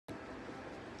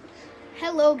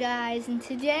Hello guys, and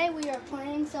today we are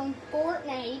playing some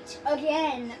Fortnite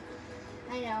again.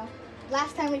 I know.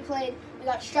 Last time we played, we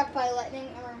got struck by lightning,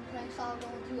 and we're playing Solid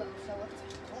Gold Duo, so let's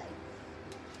play.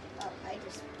 Oh,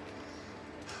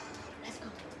 let's go.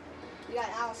 We got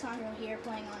Alessandro here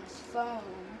playing on his phone.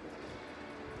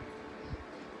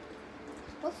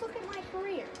 Let's look at my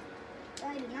career.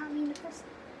 I did not mean to press it.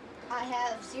 I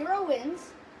have 0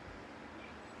 wins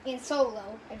in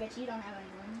solo. I bet you don't have any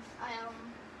wins.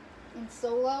 In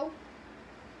solo.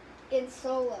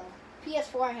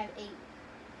 PS4 I have 8.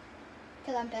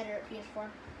 Because I'm better at PS4.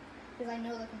 Because I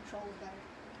know the controls better.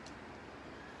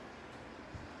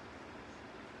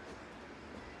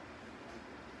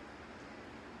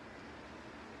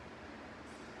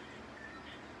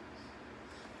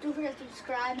 Don't forget to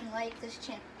subscribe and like this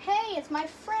channel. Hey, it's my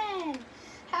friend.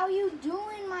 How you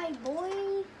doing, my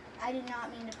boy? I did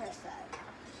not mean to press that.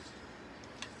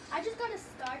 I just got a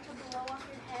scar to blow off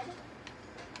your head.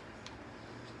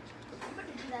 I'm going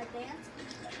to do that dance.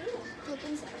 Ooh, Look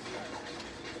inside.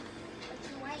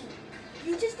 what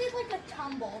you just did like a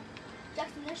tumble.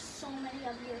 Jackson, there's so many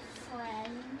of your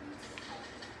friends.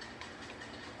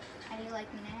 How do you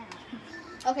like me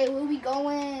now? Okay, where we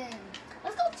going?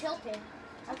 Let's go tilted.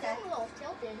 I'm Okay. feeling a little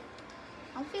tilted.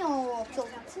 I'm feeling a little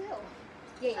tilted too.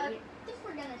 Yeah, I think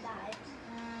we're going to die.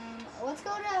 let's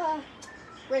go to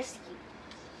Risky.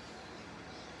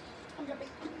 I'm jumping.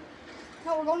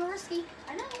 No, we're going to Risky.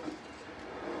 I know.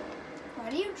 Why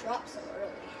do you drop so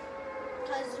early?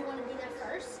 Because you want to be there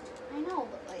first. I know,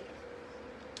 but like,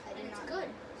 I did And it's not good.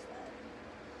 notice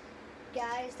that.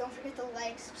 Guys, don't forget to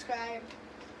like, subscribe,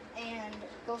 and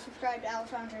go subscribe to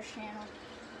Alessandro's channel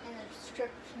in the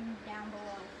description down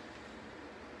below.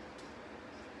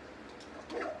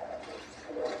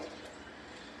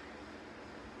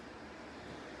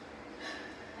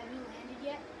 Have you landed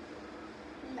yet?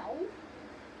 No.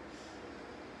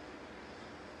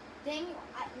 Dang,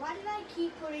 why did I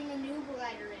keep putting the new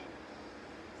glider in?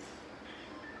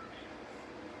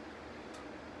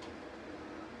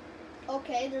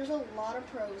 Okay, there's a lot of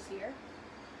pros here.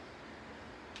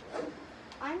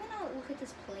 I'm gonna look at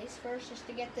this place first just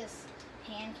to get this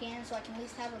hand cannon so I can at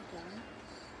least have a gun.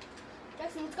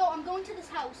 Jackson, let's go. I'm going to this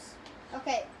house.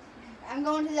 Okay, I'm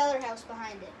going to the other house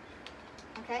behind it.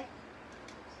 Okay?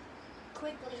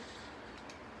 Quickly.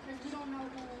 Because we don't know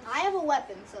who. I have a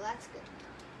weapon, so that's good.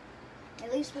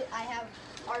 At least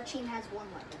our team has 1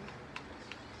 weapon.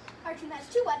 Our team has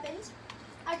 2 weapons.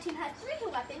 Our team has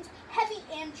 3 weapons, heavy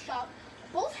and short,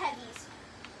 both heavies.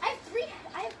 I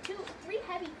have 3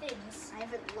 heavy things. I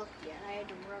haven't looked yet. I had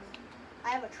to run. I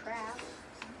have a trap.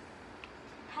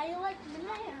 How you like me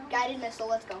now? Guided missile,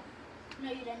 let's go. No,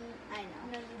 you didn't. I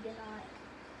know. No, you did not.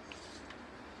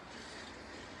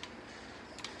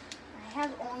 I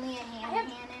have only a hand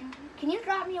cannon. Can you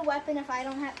drop me a weapon if I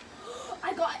don't have...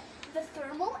 I got the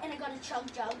thermal and I got a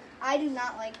chug jug. I do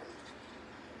not like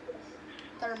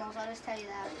thermals, I'll just tell you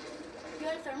that. You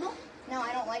got a thermal? No,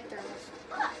 I don't like thermals.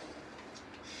 Ah.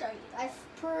 Show you. I'm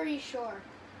pretty sure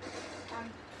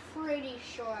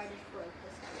I just broke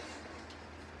this house.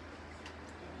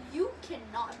 You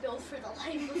cannot build for the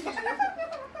life of you.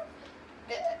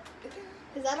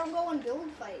 Because I don't go in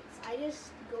build fights. I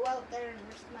just go out there and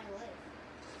risk my life.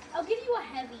 I'll give you a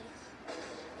heavy.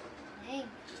 Dang.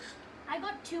 I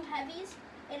got 2 heavies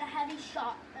and a heavy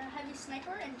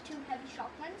sniper and 2 heavy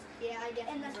shotguns. Yeah, I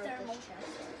definitely And the broke thermal. this chest.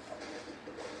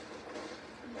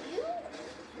 You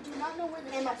do not know where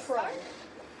the I'm a chests pro. are.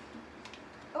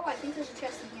 Oh, I think there's a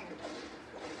chest in here.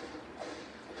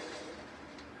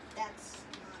 That's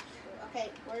not true.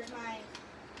 Okay, where's my...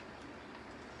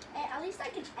 Hey, at least I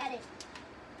can edit.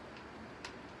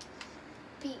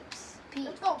 Peeps?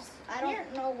 Let's go. I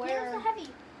don't know where... Here's the heavy.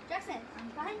 Jackson, I'm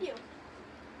behind you.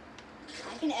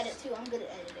 I can edit too. I'm good at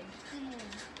editing.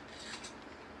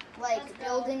 Let's Like go.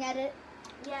 building edit.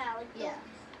 Yeah, like Yeah.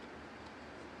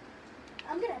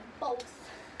 I'm good at both.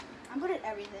 I'm good at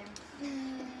everything.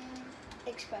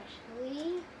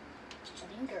 Especially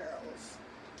getting girls.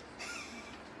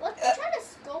 Let's try to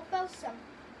scope out some.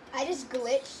 I just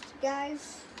glitched,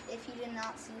 guys. If you did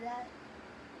not see that.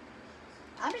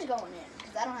 I'm just going in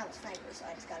because I don't have a sniper, so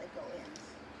I just gotta go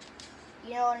in.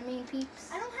 You know what I mean, peeps?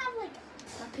 I don't have like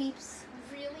My peeps.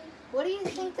 really. What do you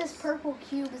think this purple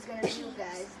cube is gonna do,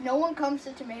 guys? No one comes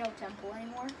to Tomato Temple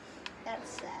anymore. That's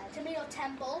sad. Tomato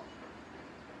Temple.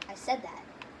 I said that.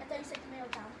 I thought you said Tomato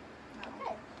Town. No.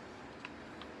 Okay.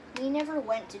 We never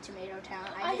went to Tomato Town.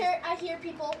 I hear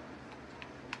people.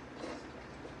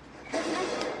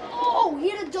 Oh, he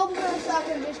had a double barrel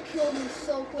shotgun and just killed me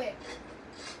so quick.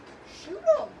 Shoot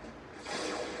him.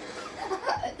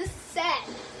 This is sad.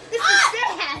 This is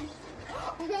sad.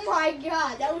 Oh my my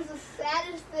god, that was the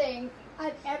saddest thing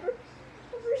I've ever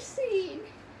seen.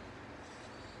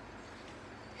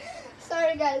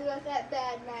 Sorry guys about that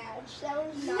bad match. That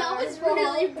was not That our was fault.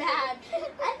 really bad.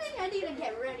 I think I need to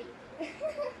get ready.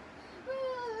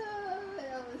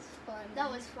 That was fun.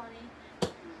 That was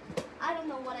funny. I don't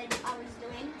know what I was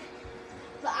doing,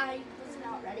 but I was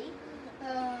not ready.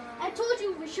 I told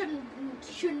you we shouldn't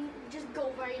just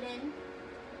go right in.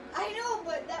 I know,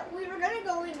 but that we were gonna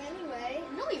go in anyway.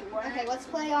 No, you weren't. Okay, let's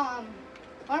play.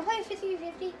 Wanna play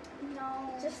 50-50?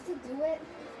 No. Just to do it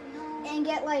no. and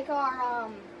get like our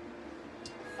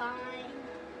Fine.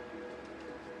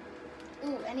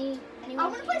 Ooh, anyone I'm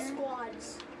gonna play here?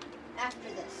 squads. After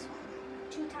this one.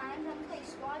 2 times. I'm gonna play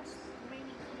squads. Maybe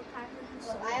a couple times. And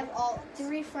So then I have all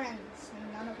 3 friends,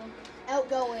 and none of them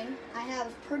outgoing. I have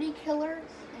Pretty Killer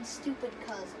and Stupid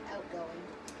Cuz outgoing.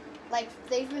 Like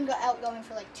they've been outgoing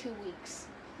for like 2 weeks.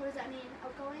 What does that mean?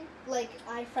 Outgoing? Like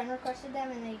I friend requested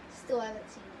them, and they still haven't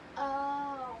seen it.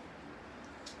 Oh.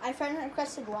 I friend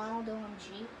requested Ronald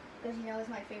OMG because you know he's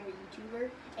my favorite YouTuber,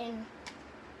 and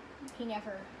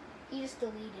he just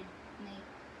deleted me.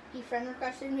 He friend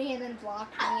requested me and then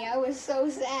blocked me. I was so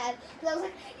sad because I was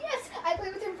like, yes, I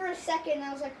played with him for a second, and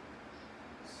I was like,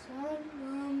 sun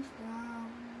comes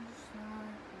down,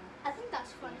 sun I think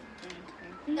that's funny.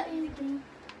 comes down.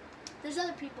 There's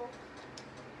other people.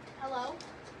 Hello?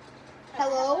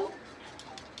 Hello?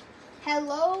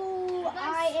 Hello,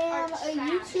 I am That's a our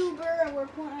chat. YouTuber,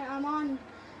 and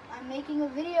I'm making a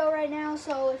video right now,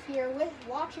 so if you're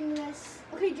watching this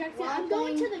Okay, Jackson, Well, I'm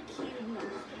going to playing- the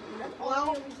cube. That's all Well,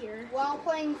 over here. while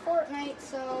playing Fortnite,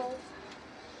 so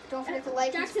don't forget to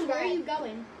like Jackson, and where are you subscribe.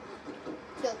 going?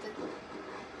 Tilted.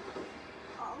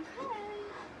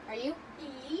 Okay. Are you?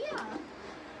 Yeah.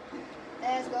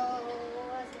 Let's go,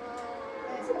 let's go,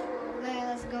 let's go,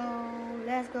 let's go,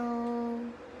 let's go.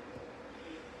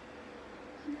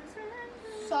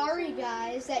 Sorry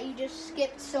guys that you just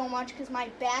skipped so much because my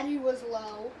battery was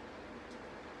low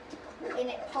and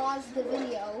it paused the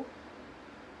video.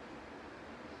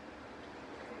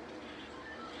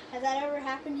 Has that ever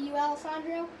happened to you,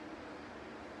 Alessandro?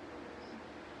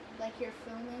 Like you're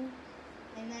filming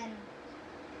and then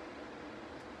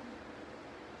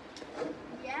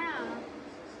Yeah.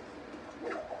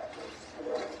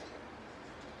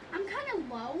 I'm kind of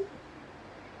low.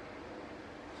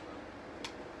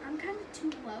 I'm kind of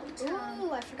too low to...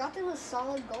 ooh, I forgot there was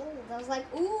solid gold. I was like,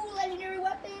 ooh, legendary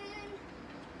weapon.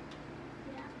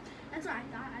 Yeah. That's what I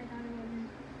thought. I thought it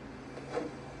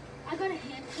wasn't... I got a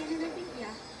hand cannon, I think.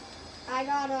 Yeah. I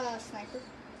got a sniper.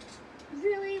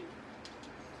 Really?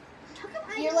 How come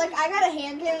I You're don't- like, I got a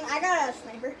hand cannon, I got a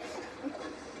sniper.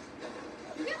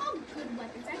 You get all good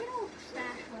weapons. I get all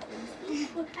trash weapons.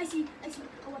 Oh, I see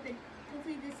a weapon.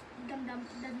 Hopefully this dum-dum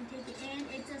doesn't take it. And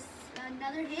it's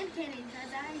another hand cannon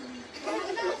that I use.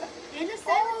 And a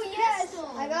seventh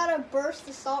pistol. I got a burst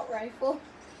assault rifle.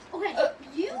 Okay,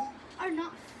 you are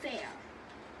not fair.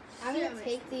 I'm gonna Seriously.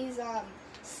 take these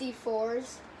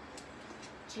C4s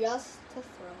just to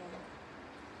throw them.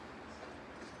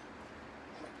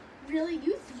 Really?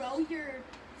 You throw your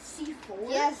C4?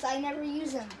 Yes, I never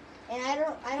use them, and I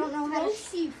don't know how to.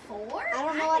 C4? I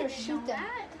don't know how to didn't shoot know them.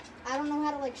 that. I don't know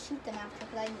how to like shoot them after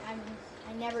because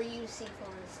I never use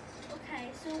C4s. Okay,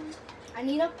 so I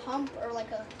need a pump or like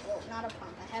not a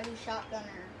pump, a heavy shotgun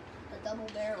or a double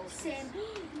barrel. Sam,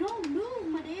 no, move,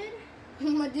 my dude.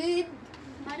 My dude.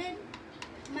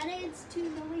 My dude's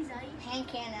too noisy. Hand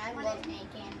cannon. I What love is- hand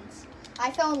cannons. I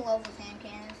fell in love with hand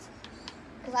cannons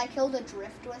because I killed a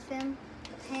drift with him.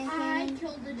 With hand I cannon.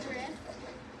 killed the drift.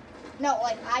 No,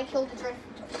 like I killed the drift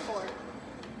before.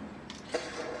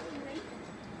 Wait.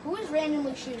 Who is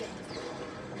randomly shooting?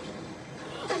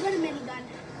 I got a minigun.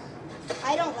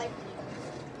 I don't like.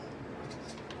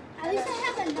 At least I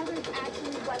have another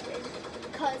actual weapon.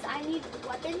 Because I need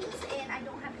weapons and I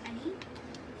don't have any.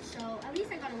 So at least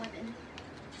I got a weapon.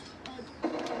 A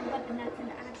weapon that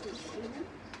can actually shoot him.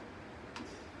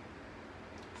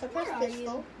 So press Where are pistol. you?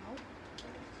 Nope.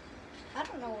 I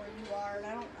don't know where you are,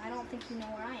 and I don't think you know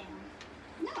where I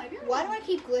am. No, I really Why do don't. I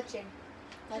keep glitching?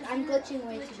 Like I'm You're a glitching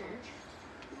way too glitcher.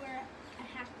 much. You're a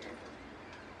hacker.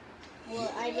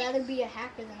 Well, I'd rather be a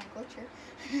hacker than a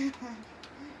glitcher.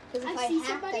 Because if I I see hacked,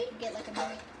 I somebody. could get like a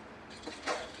million.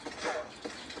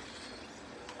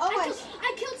 Oh,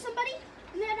 I killed somebody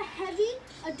and they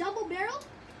had a double barrel.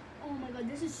 Oh my god,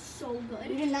 this is so you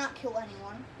good. did not kill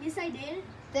anyone. Yes, I did.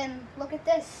 Then look at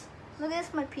this. Look at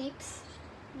this, my peeps.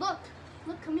 Look,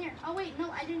 come here. Oh wait,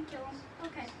 no, I didn't kill him.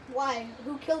 Okay, Why?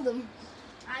 Who killed him?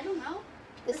 I don't know.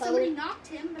 This Somebody other. knocked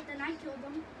him, but then I killed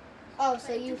him. Oh,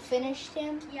 so you finished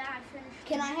him? Yeah, I finished.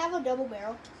 Can him. I have a double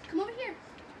barrel? Come over here.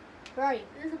 Where are you?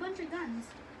 There's a bunch of guns.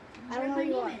 I don't know Where who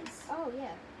you my are. name is. Oh,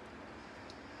 yeah.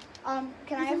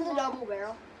 Can I There's have a the lot. double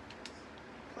barrel?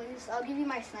 Please, I'll give you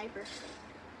my sniper.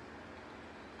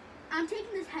 I'm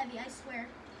taking this heavy, I swear.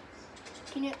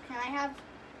 Can I have,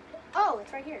 oh,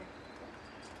 it's right here.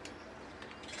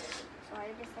 So I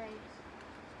guess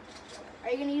are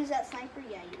you gonna use that sniper?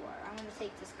 Yeah, you are. I'm gonna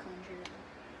take this Conjure.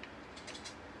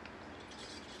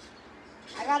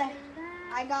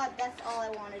 That's all I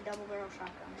wanted, double barrel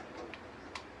shotgun.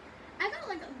 I got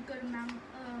like a good amount.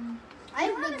 I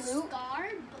have don't good a loot. scar,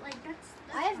 but like that's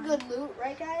I have fine. good loot,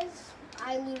 right guys?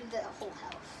 I looted the whole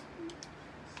house.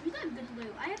 You got good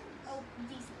loot. I have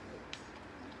decent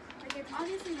loot. Like it's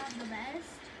obviously not the best.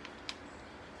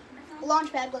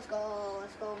 Launchpad, let's go.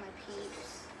 Let's go, my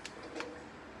peeps.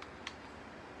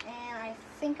 And I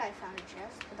think I found a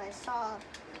chest, because I saw.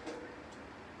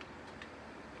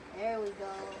 There we go.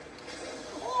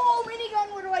 Oh,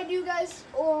 minigun, what do I do, guys?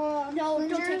 Oh, No, don't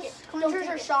take it. Don't Clingers take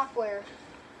or it. shockware?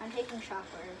 I'm taking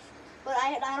shockwares. But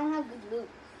I don't have good loot.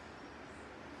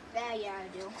 Yeah,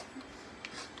 I do.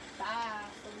 Ah,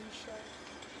 Felicia.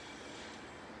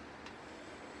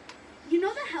 You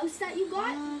know the house that you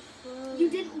got? You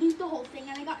didn't loot the whole thing,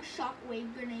 and I got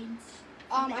shockwave grenades.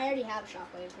 I already have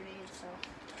shockwave grenades, so.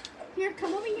 Here,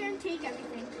 come over here and take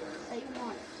everything that you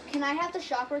want. Can I have the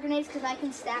shockwave grenades? Because I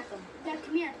can stack them. Yeah,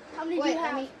 come here. How many Wait, do you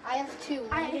have? I have two.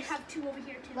 I have two over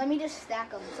here too. Let me just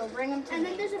stack them. So bring them to And me.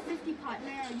 then there's a 50 pot.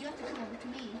 No, you have to come over to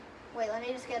me. Wait, let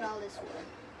me just get all this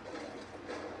wood.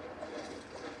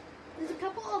 There's a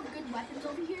couple of good weapons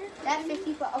over here. That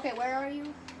 50 pot. Okay, where are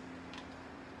you?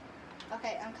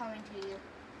 Okay, I'm coming to you.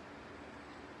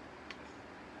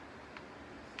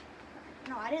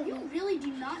 No, I didn't You loot. really do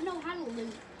not know how to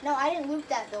loot. No, I didn't loot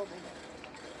that building.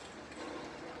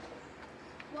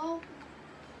 Well,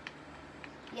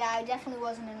 Yeah, I definitely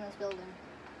wasn't in this building.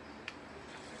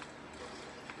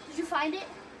 did you find it?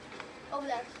 Over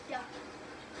there. Yeah.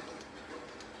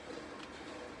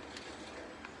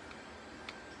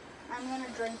 I'm gonna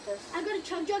drink this. I got a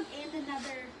chug jug and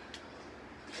another.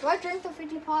 Do I drink the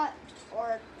 50 pot,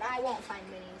 or I won't find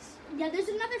minis? Yeah, there's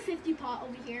another 50 pot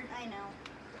over here. I know,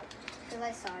 because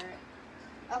I saw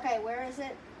it. Okay, where is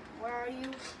it? Where are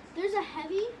you? There's a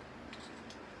heavy.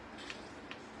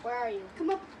 Where are you? Come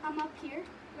up. I'm up here.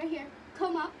 Right here.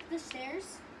 Come up the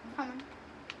stairs. I'm coming.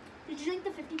 Did you drink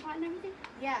the 50 pot and everything?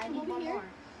 Yeah, I Come need over one here. more.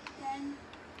 Then.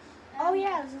 Oh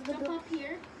yeah, this is the Jump up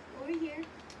here, over here,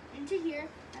 into here,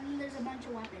 and then there's a bunch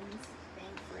of weapons.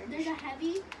 There's a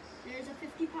heavy, there's a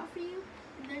 50 pot for you,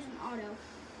 and there's an auto.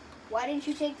 Why didn't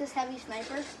you take this heavy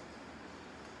sniper?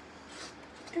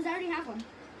 Because I already have one.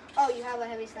 Oh, you have a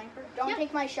heavy sniper? Don't Yeah.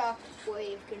 take my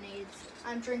shockwave grenades.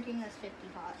 I'm drinking this 50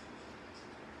 pot.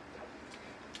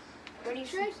 Ready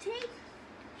Should I take?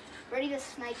 to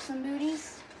snipe some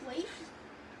booties? Wait.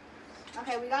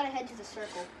 Okay, we gotta head to the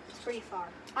circle. It's pretty far.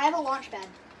 I have a launch pad.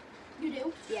 You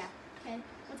do? Yeah. Okay,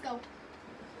 let's go.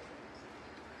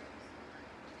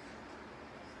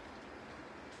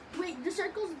 Wait, the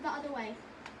circle's the other way.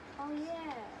 Oh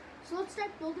yeah. So let's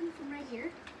start building from right here.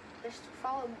 Just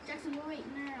follow me. Jackson, we're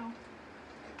waiting now.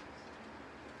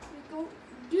 We go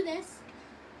do this,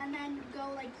 and then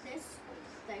go like this.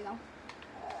 There you go.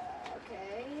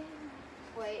 Okay.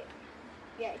 Wait.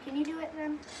 Yeah, can you do it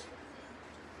then?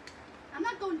 I'm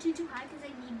not going too high because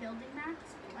I need building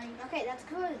mats. But like, Okay, that's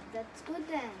good. That's good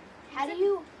then. How do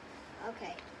you?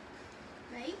 Okay.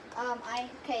 right? Okay,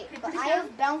 Okay, but put it I down.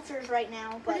 have bouncers right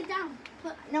now. Put But it down.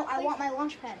 Put. no, I place- want my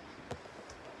launch pad.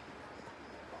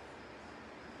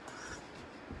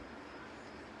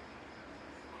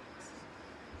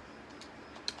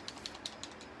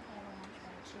 I have a launch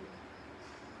pad too.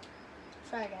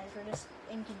 Sorry guys, we're just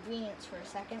inconvenienced for a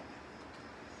second.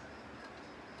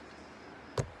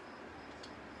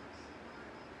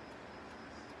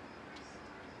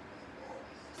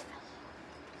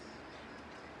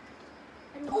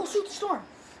 Oh, shoot the storm!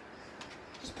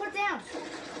 Just put it down.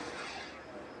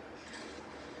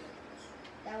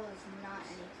 That was not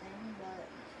anything, but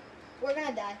we're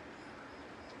gonna die.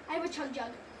 I have a chug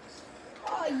jug.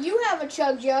 Oh, you have a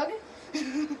chug jug.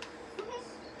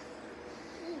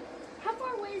 How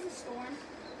far away is the storm?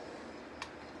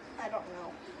 I don't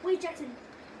know. Wait, Jackson.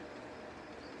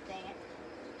 Dang it.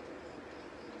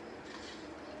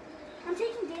 I'm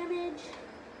taking damage.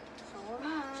 So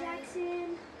am I.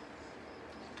 Jackson.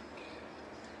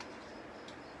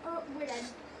 Oh, we're dead.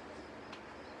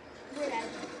 We're dead.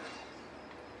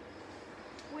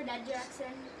 We're dead, Jackson.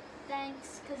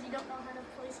 Thanks, because you don't know how to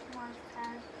place the launch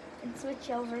pad. And switch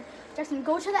over. Jackson,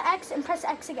 go to the X and press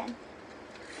X again.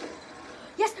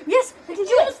 Yes, yes, I can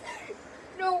do it.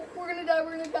 No, we're gonna die.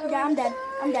 Yeah, I'm dead.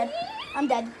 I'm dead. I'm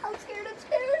dead. I'm scared. I'm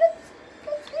scared.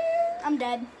 I'm scared. I'm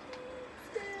dead.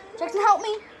 Jackson, help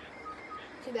me.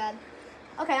 Too bad.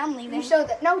 Okay, I'm leaving. You showed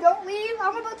that. No, don't leave.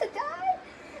 I'm about to die.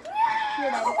 No.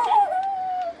 You're dead.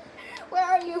 Where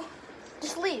are you?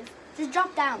 Just leave. Just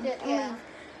drop down. Yeah. and leave.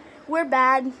 We're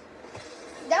bad.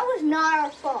 That was not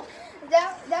our fault.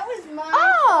 That was my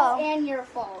Oh. fault and your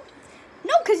fault.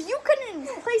 No, because you couldn't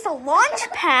place a launch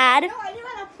pad. No, I didn't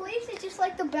want to place it. Just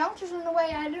like the bouncers in the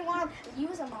way. I didn't want to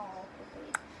use them all.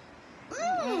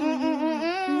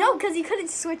 No, because you couldn't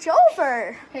switch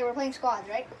over. Okay, we're playing squads,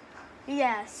 right?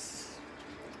 Yes.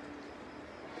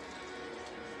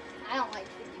 I don't like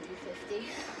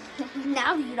 50-50.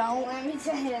 Now you don't. Let me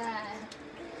tell you that.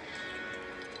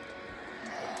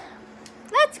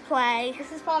 Let's play.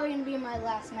 This is probably going to be my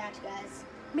last match, guys.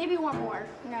 Maybe one more.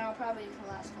 No, probably the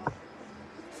last one.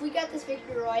 If we get this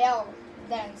victory royale,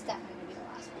 then it's definitely going to be the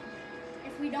last one.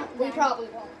 If we don't, We then probably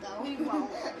won't, though. we won't.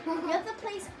 We have to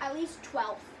place at least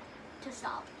 12 to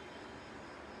stop.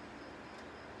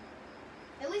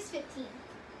 At least 15.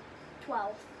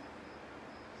 12.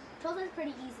 12 is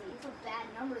pretty easy. It's a bad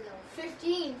number, though.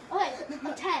 15. Okay,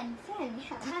 10. 10,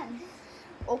 yeah. 10.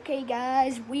 Okay,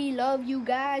 guys, we love you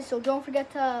guys, so don't forget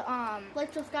to,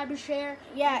 Like, subscribe, and share.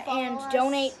 yeah, follow and us.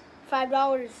 donate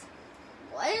 $5.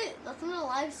 What? That's not a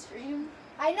live stream.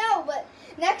 I know, but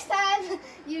next time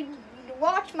you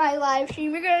watch my live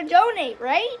stream, you're gonna donate,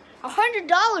 right?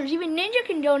 $100. Even Ninja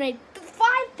can donate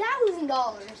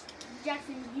 $5,000.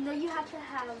 Jackson, you know you have to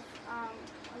have a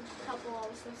couple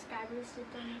of subscribers to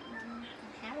donate money.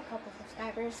 I have a couple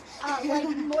subscribers. Like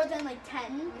more than like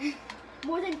 10,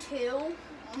 more than 2.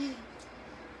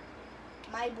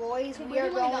 My boys, Okay, we where are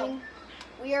do you wanna going. go?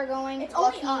 We are going. It's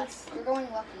lucky. only us. We're going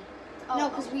lucky. Oh, No,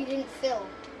 because okay. we didn't fill.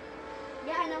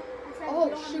 Yeah, I know. I said we Oh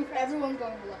don't have any shoot! friends. Everyone's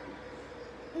going to lucky.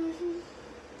 Mhm.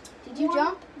 Did you One-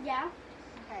 jump? Yeah.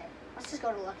 Okay, let's just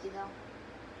go to lucky though.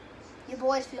 Your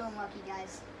boy's feeling lucky,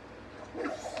 guys.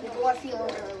 Your boy feeling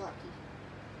really lucky.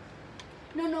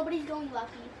 No, nobody's going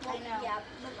lucky. Well, I know. Yeah,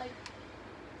 but like,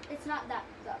 it's not that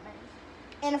many.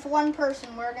 And if one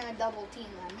person, we're gonna double team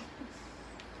them.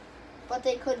 But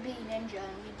they could be Ninja,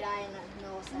 and we die in a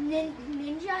millisecond.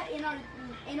 Ninja in our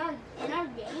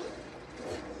game?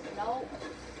 No,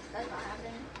 that's not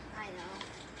happening. I know.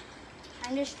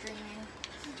 I'm just dreaming.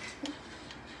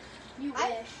 You I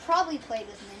wish. probably played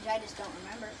with Ninja. I just don't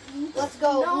remember. Let's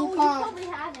go. No, Blue you pump. probably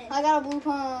haven't. I got a blue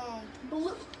pump.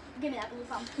 Blue. Give me that blue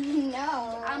pump.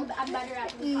 No. I'm better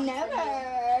at blue pumps than you.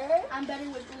 Never. I'm better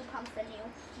with blue pumps than you.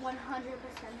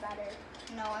 100% better.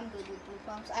 No, I'm good with blue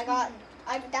pumps.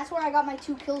 That's where I got my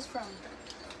 2 kills from.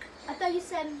 I thought you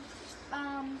said,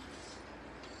 I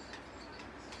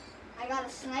got a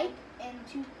snipe and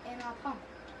a pump.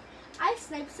 I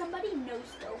sniped somebody no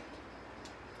scope.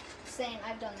 Same,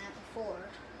 I've done that before.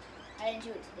 I didn't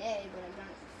do it today, but I've done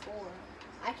it before.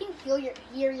 I can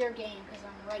hear your game because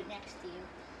I'm right next to you.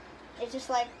 It's just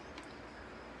like,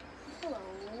 hello.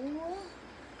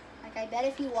 Like, I bet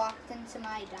if you walked into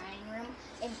my dining room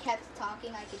and kept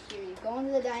talking, I could hear you. Go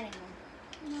into the dining room.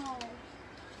 No.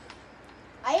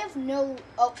 I have no...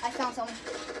 Oh, I found someone.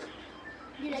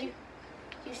 You did. Do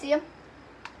you see them?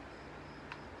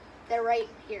 They're right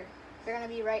here. They're going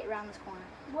to be right around this corner.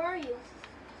 Where are you?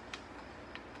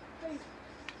 Where are you?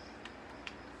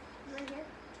 Right here?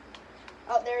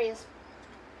 Oh, there he is.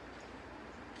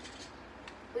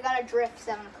 We got to drift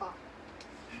 7 o'clock.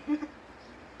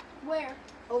 Where?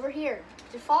 Over here.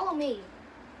 Just follow me.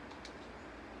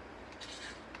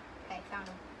 Okay, found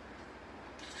him.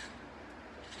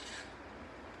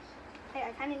 Hey,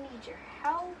 I kind of need your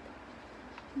help.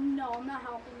 No, I'm not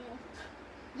helping you.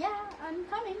 Yeah, I'm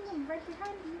coming. I'm right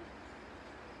behind you.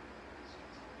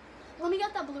 Let me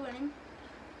get that blue inning.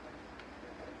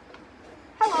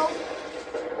 Hello.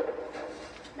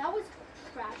 That was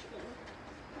trash game.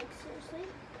 Like, seriously?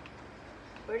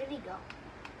 Where did he go?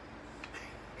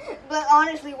 But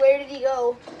honestly, where did he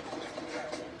go?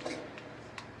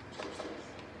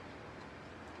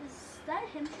 Is that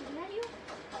him shooting at you?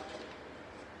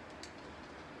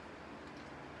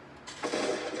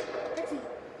 That's me.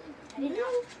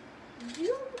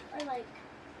 You are like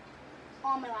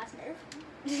on my last nerve.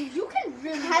 You can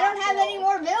really I don't not have go. any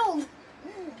more build.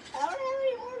 I don't have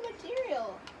any more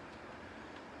material.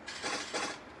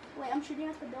 Wait, I'm shooting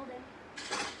at the building.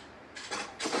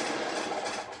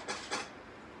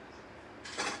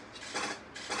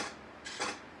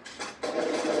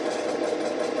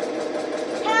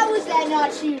 How is that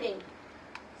not shooting?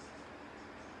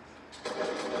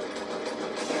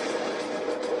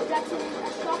 Jackson,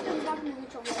 a shotgun's not gonna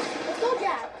reach over there. Let's go,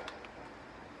 Jack.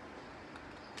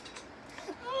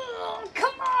 Oh,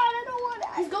 come on, I don't want to.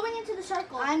 He's going into the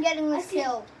circle. I'm I'm getting this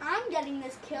kill. I'm getting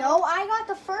this kill. No, I got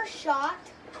the first shot.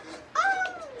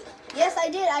 Oh! Yes, I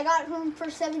did. I got him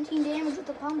for 17 damage with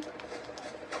the pump.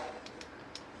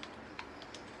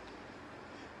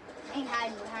 Ain't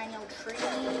hiding behind no tree.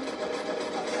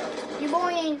 Your boy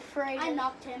ain't afraid. I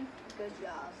knocked him. Good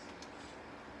job.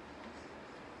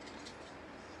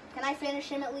 Can I finish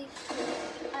him at least?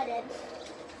 I did.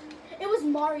 It was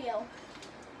Mario.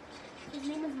 His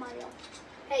name is Mario.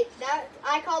 Hey,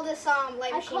 I call this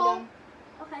light machine gun.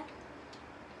 Okay.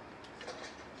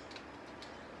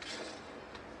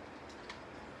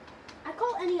 I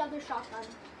call any other shotgun.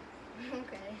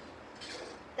 Okay.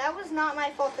 That was not my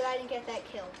fault that I didn't get that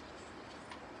kill.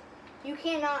 You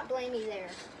cannot blame me there.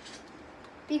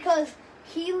 Because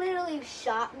he literally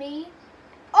shot me.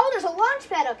 Oh, there's a launch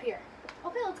pad up here.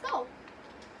 Okay, let's go.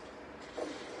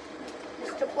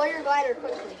 Just deploy your glider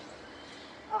quickly.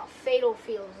 Oh, Fatal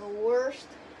Field, the worst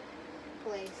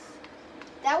place.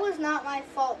 That was not my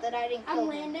fault that I didn't kill him. I'm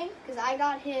landing. Because I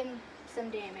got him some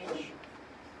damage.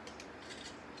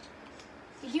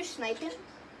 Did you snipe him?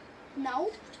 No,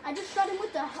 I just shot him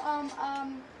with the tac.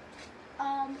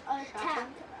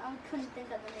 I couldn't think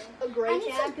of the name. A gray I need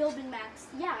tac? some building max.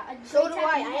 Yeah, a gray So do tac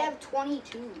I. and I head. have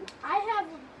 22. I have,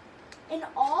 in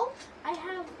all, I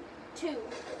have 2.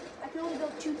 I can only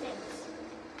build 2 things.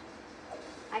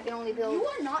 I can only build. You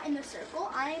are not in the circle.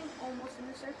 I'm almost in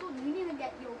the circle. You need to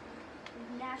get your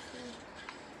nasty.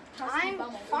 I'm bum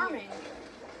over farming. here.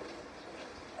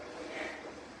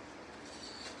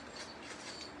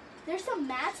 There's some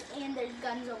mats and there's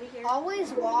guns over here.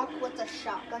 Always walk with a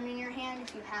shotgun in your hand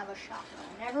if you have a shotgun.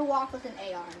 Never walk with an AR in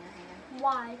your hand.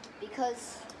 Why?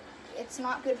 Because it's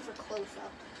not good for close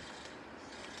up.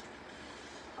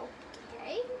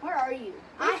 Okay. Where are you?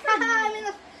 Wait for me.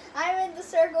 I'm in the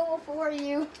circle before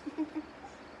you.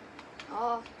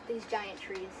 Oh, these giant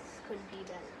trees couldn't be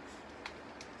better.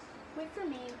 Wait for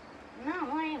me. No,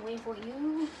 I ain't waiting for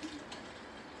you.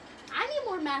 I need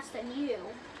more mats than you.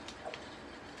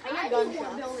 I hear need more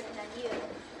gunshots. building than you.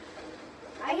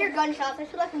 I hear gunshots. I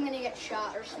feel like I'm gonna get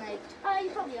shot or sniped. You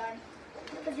probably are.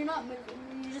 Because you're not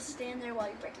moving. You just stand there while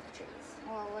you break the trees.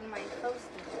 Well, what am I supposed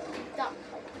to do? Dump.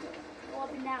 Go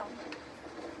up and down.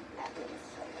 At least.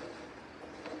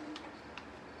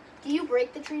 Do you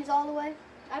break the trees all the way?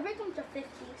 I break them to 50.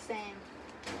 Same.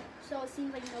 So it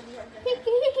seems like nobody has done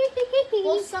that.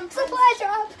 Well, sometimes- Supply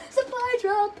drop! Supply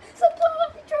drop!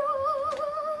 Supply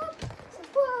drop!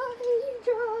 Supply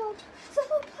drop!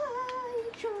 Supply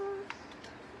drop!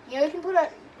 You know, you can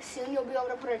soon you'll be able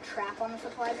to put a trap on the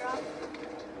supply drop.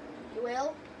 You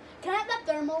will? Can I have that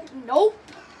thermal? Nope.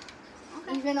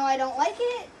 Okay. Even though I don't like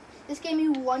it, this gave me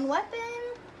one weapon.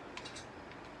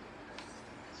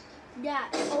 Yeah.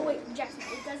 Oh wait, Jackson,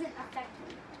 it doesn't affect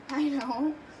me. I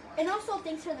know. And also,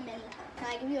 thanks for the mini. Can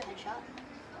I give you a headshot?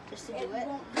 Just to do it?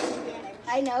 Won't do damage.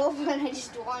 I know, but I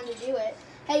just wanted to do it.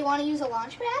 Hey, you want to use a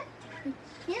launch pad?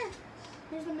 Here.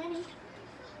 Here's the mini.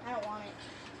 I don't want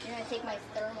it. You're going to take my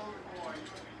thermal.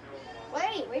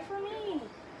 Wait for me.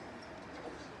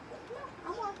 No,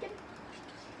 I'm walking.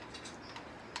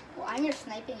 Well, I'm your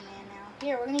sniping man now.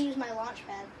 Here, we're going to use my launch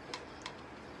pad.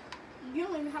 You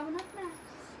don't even have enough mats.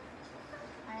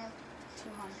 I have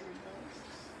 200 though.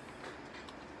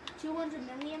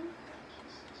 200 million?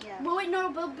 Yeah. But wait, no,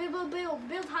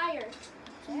 build higher.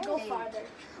 So you go Hey. farther.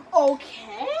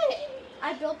 Okay.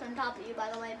 I built on top of you, by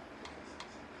the way.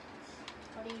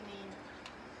 What do you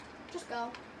Just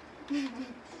go. mean?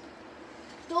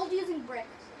 Build using brick.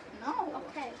 No.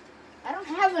 Okay. I don't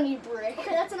have any brick.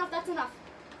 Okay, that's enough. That's enough.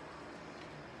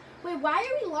 Wait, why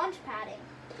are we launch padding?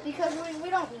 Because we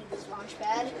don't need this launch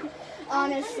pad,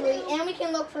 honestly. And we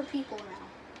can look for people now.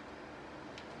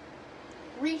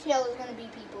 Retail is going to be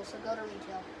people, so go to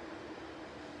retail.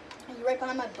 Are you right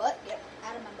behind my butt? Get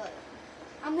out of my butt.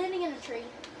 I'm landing in a tree.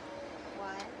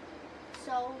 Why?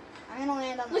 So, I'm going to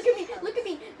land on look this at me. Look at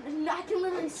me. I can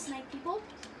literally snipe people.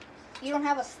 You don't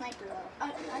have a sniper, though.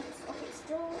 Okay,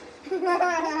 still. Don't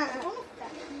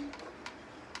affect me.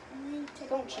 Let me take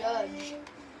Don't away. judge.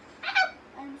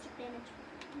 I took damage.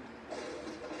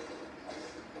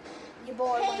 Your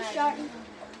boy, Hey,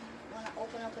 when I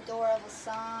open up a door of a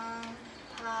song,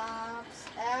 pops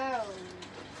out.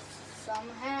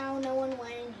 Somehow no one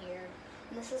went in here.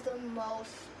 And this is a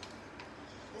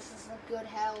good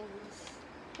house.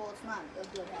 Well, it's not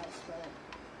a good house, but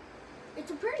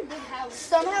It's a pretty big house.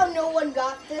 somehow no one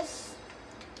got this.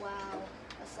 Wow,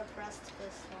 a suppressed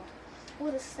pistol.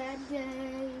 What a sad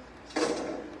day.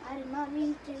 I did not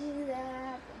mean to do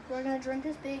that. We're gonna drink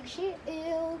this big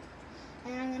shield,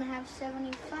 and I'm gonna have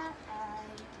 75.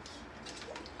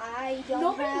 I don't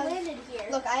Nobody have. landed here.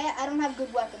 Look, I don't have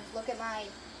good weapons. Look at my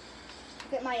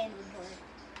Look at my inventory.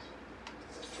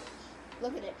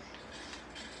 Look at it.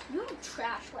 You have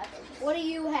trash weapons. What do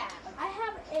you have? I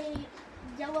have a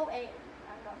yellow A.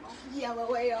 I don't know. Yellow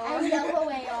AR. A yellow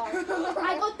AR.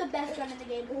 I got the best gun in the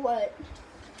game. What?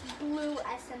 Blue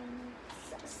SM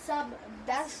sub.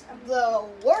 That's the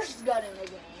worst gun in the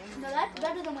game. No, that's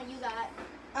better than what you got.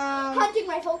 Hunting. Hunting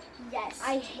rifle. Yes.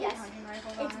 I hate yes. hunting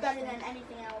rifles. It's better honestly. than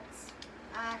anything else.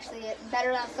 Actually,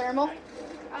 better than thermal.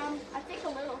 I think a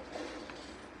little.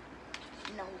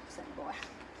 No, Cinnabon.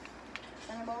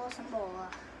 Cinnabon.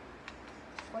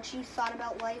 What you thought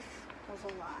about life was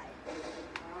a lie.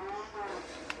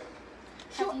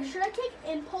 Should I take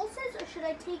impulses or should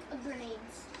I take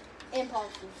grenades?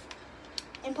 Impulses.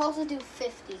 Impulses do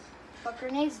 50, but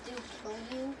grenades do kill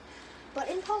you. But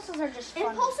impulses are just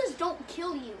fun. Impulses don't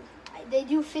kill you. They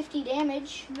do 50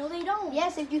 damage. No, they don't.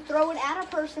 Yes, if you throw it at a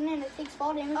person and it takes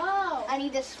fall damage. Oh. I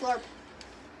need this slurp.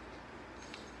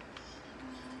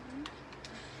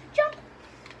 Jump!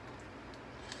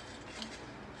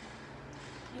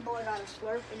 Your boy got a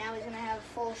slurp, and now he's going to have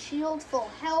full shield, full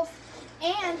health,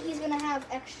 and he's going to have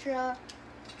extra.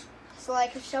 So,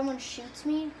 like, if someone shoots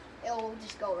me, it'll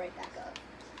just go right back up.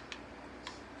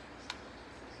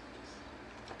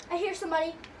 I hear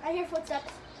somebody. I hear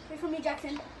footsteps. Wait for me,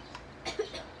 Jackson.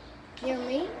 Hear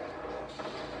me?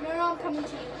 No, I'm coming to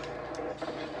you.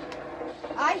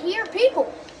 I hear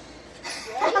people.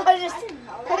 Really? I just, I didn't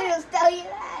know I that. just tell you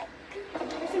that.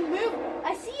 There's a move.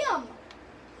 I see him.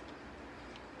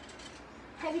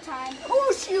 Heavy time.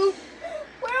 Oh, shoot.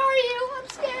 Where are you? I'm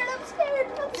scared. I'm scared.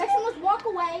 Jackson, let's walk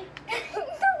away. They're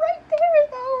right there,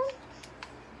 though.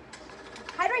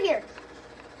 Hide right here.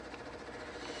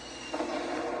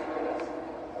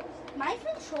 My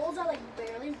controls are like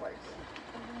barely working.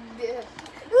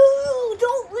 Ooh,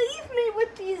 don't leave me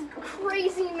with these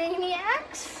crazy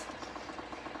maniacs.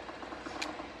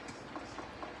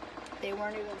 They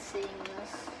weren't even seeing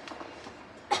this.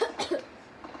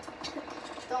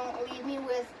 Don't leave me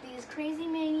with these crazy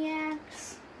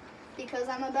maniacs because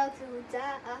I'm about to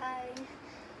die.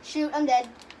 Shoot, I'm dead.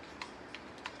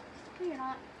 No, you're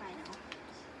not. I know.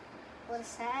 What a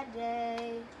sad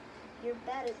day. You're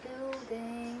bad at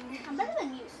building. I'm better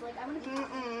than you, so like I'm gonna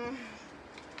keep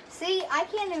See, I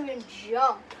can't even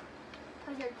jump.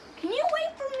 Cause you're. Can you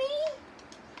wait for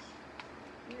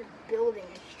me? Your building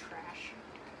is trash.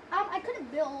 I couldn't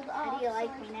build. How do you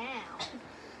like me now?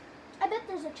 I bet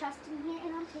there's a chest in here,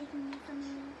 and I'm taking it from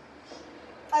you.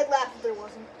 I'd laugh if there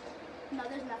wasn't. No,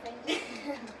 there's nothing.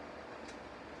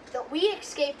 We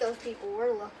escaped those people.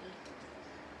 We're lucky.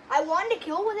 I wanted to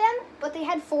kill with them, but they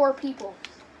had 4 people.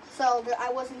 So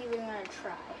I wasn't even going to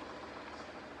try.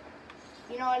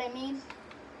 You know what I mean?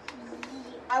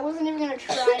 I wasn't even going to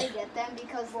try to get them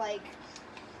because, like,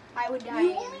 I would die.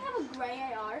 You only have a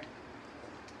gray AR.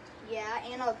 Yeah,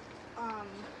 and a,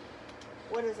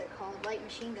 what is it called? Light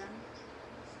machine gun.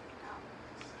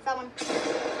 Someone.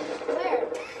 Where?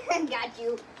 Got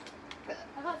you.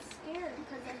 I got scared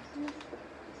because I didn't.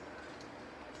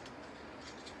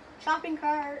 Shopping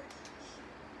cart.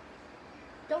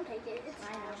 Don't take it. It's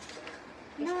I know.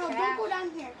 No, It's don't trash. go down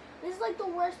here. This is like the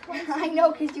worst place. I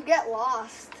know, because you get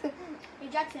lost. Hey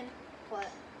Jackson, What?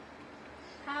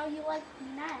 how you like me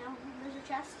now? There's a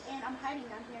chest, and I'm hiding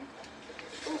down here.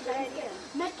 Ooh, good idea.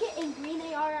 Medkit and green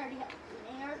AR already have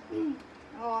green AR.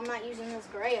 Oh, I'm not using this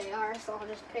gray AR, so I'll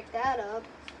just pick that up.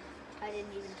 I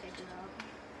didn't even pick it up.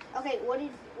 Okay,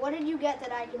 what did you get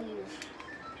that I can use?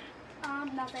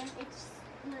 Nothing. It's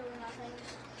literally nothing.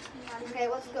 Not even Okay,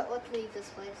 let's go. Let's leave this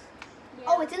place. Yeah.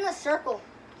 Oh, it's in the circle.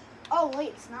 Oh wait,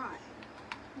 it's not.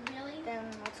 Really? Then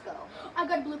let's go. I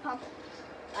got a blue pump.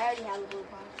 I already have a blue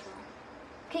pump. So.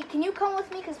 Okay, can you come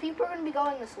with me? Because people are going to be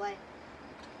going this way.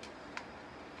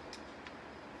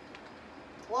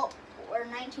 Well, we're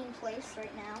 19th place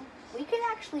right now. We could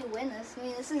actually win this. I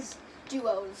mean, this is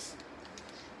duos.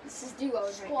 This is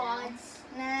duos Squads.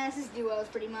 right now. Nah, this is duos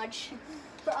pretty much.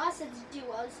 For us, it's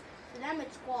duos. For them,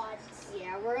 it's squads.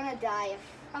 Yeah, we're going to die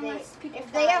Unless if people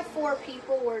they die. have 4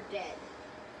 people, we're dead.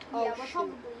 Yeah, Oh, we're shoot.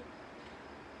 probably.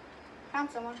 Found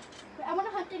someone. Wait, I want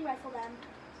a hunting rifle then.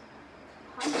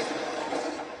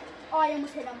 Oh, I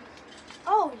almost hit him.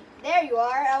 Oh, there you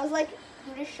are. I was like,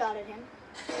 you just shot at him.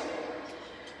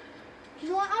 You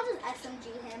know what? I'll just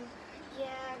SMG him.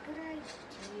 Yeah, good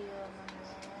idea, my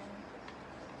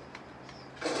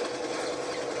man.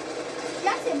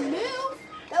 Jackson, move!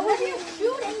 That When was you're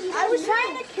shooting, I was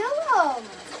trying to kill him.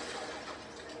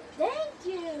 Thank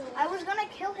you. I was gonna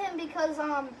kill him because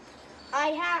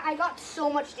I got so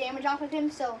much damage off of him,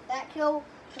 so that kill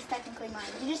was technically mine.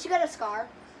 You got a scar.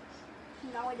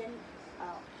 No, I didn't.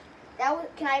 Oh, that was.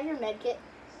 Can I have your med kit?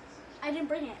 I didn't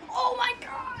bring it. Oh my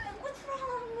god, what's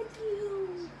wrong with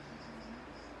you?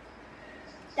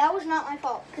 That was not my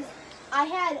fault, because I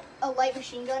had a light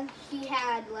machine gun. He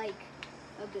had, like,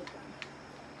 a good gun.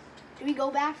 Do we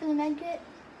go back for the med kit?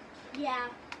 Yeah.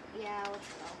 Yeah, let's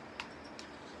go.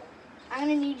 I'm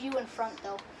going to need you in front,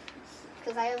 though,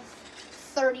 because I have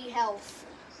 30 health.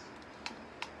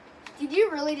 Did you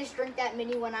really just drink that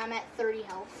mini when I'm at 30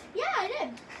 health? Yeah, I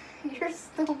did. You're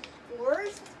the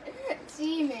worst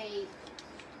teammate.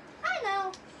 I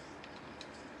know.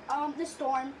 The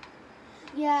storm.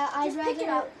 Yeah, I'd Just pick it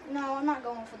rather. up. No, I'm not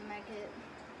going for the med kit.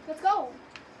 Let's go.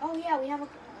 Oh yeah, we have a.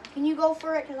 Can you go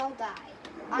for it? Cause I'll die.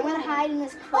 I'm gonna hide in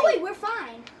this crate. Oh wait, we're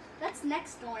fine. That's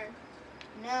next storm.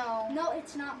 No. No,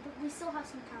 it's not. But we still have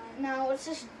some time. No, let's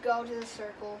just go to the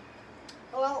circle.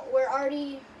 Well, we're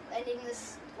already ending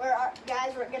this.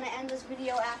 Guys, we're gonna end this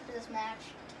video after this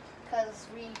match, cause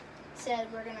we said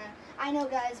we're gonna. I know,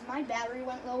 guys, my battery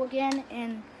went low again,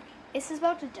 and this is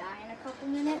about to die in a couple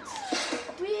minutes.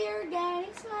 We're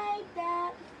getting sniped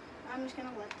at. I'm just gonna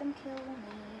let them kill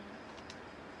me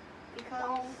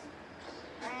because,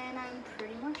 and I'm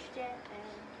pretty much dead.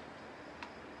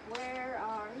 Where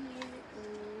are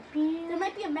you? There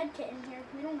might be a med kit in here.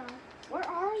 We don't know. Where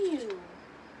are you?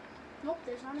 Nope,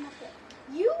 there's not a med kit.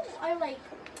 You are like,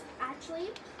 actually,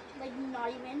 like not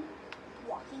even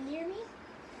walking near me.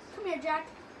 Come here, Jack.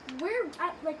 We're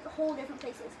at like whole different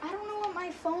places. I don't know what my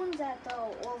phone's at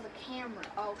though. Well, the camera.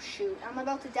 Oh shoot! I'm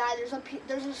about to die.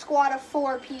 There's a squad of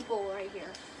 4 people right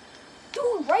here.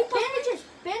 Dude, right bandages!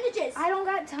 Bandages! I don't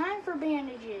got time for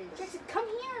bandages. Jackson, come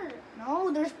here.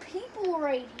 No, there's people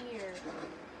right here.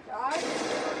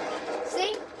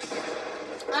 See?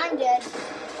 I'm dead.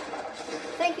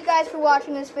 Thank you guys for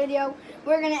watching this video.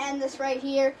 We're gonna end this right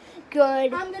here.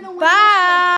 Good. I'm gonna win. Bye.